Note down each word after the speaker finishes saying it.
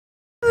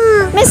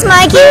Miss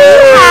Micah, are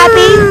you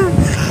happy?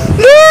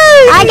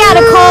 I got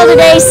a call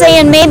today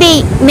saying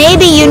maybe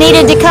you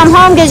needed to come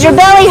home because your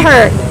belly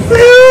hurt.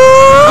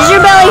 Does your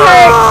belly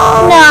hurt?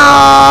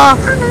 No.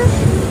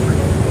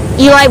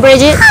 You like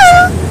Bridget?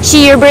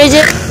 She your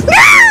Bridget?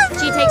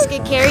 She takes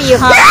good care of you,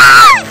 huh?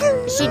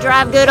 Does she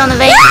drive good on the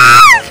van?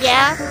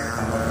 Yeah?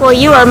 Well,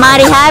 you are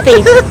mighty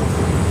happy.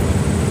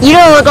 You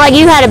don't look like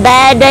you had a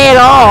bad day at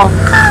all.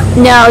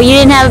 No, you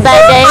didn't have a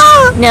bad day?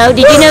 No.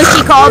 Did you know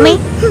she called me?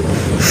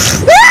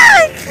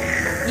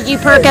 Did you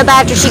perk up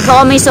after she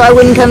called me so I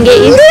wouldn't come get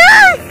you?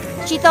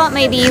 She thought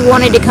maybe you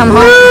wanted to come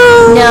home.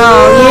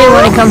 No, you didn't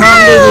want to come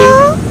home, did you?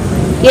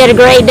 You had a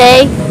great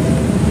day?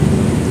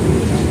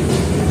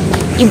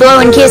 You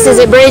blowing kisses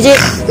at Bridget?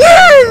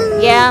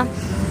 Yeah?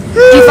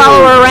 Do you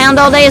follow her around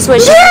all day is what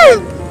she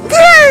said?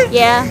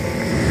 Yeah?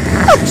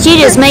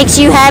 She just makes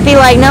you happy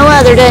like no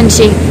other, doesn't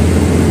she?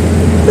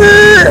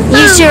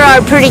 You sure are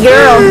a pretty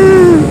girl.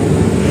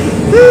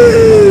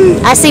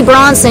 I see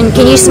Bronson.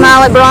 Can you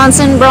smile at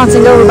Bronson?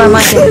 Bronson, go over by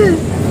Micah.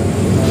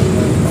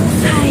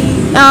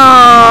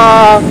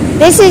 Oh,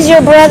 this is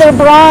your brother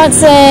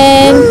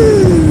Bronson.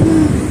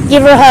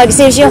 Give her a hug.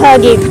 See if she'll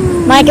hug you.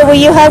 Micah, will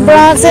you hug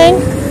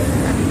Bronson?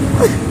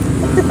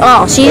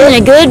 Oh, she's in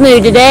a good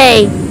mood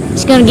today.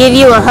 She's going to give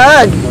you a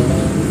hug.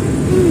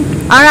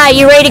 All right,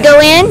 you ready to go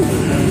in?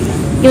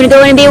 You want to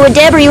go in and be with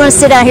Deb, or you want to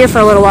sit out here for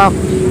a little while?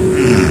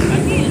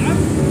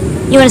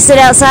 You want to sit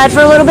outside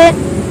for a little bit?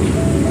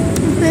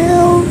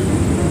 No.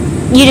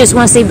 You just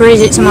want to see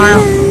Bridget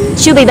tomorrow.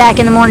 She'll be back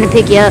in the morning to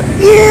pick you up.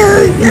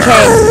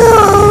 Okay.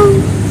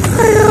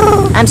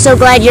 I'm so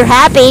glad you're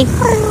happy.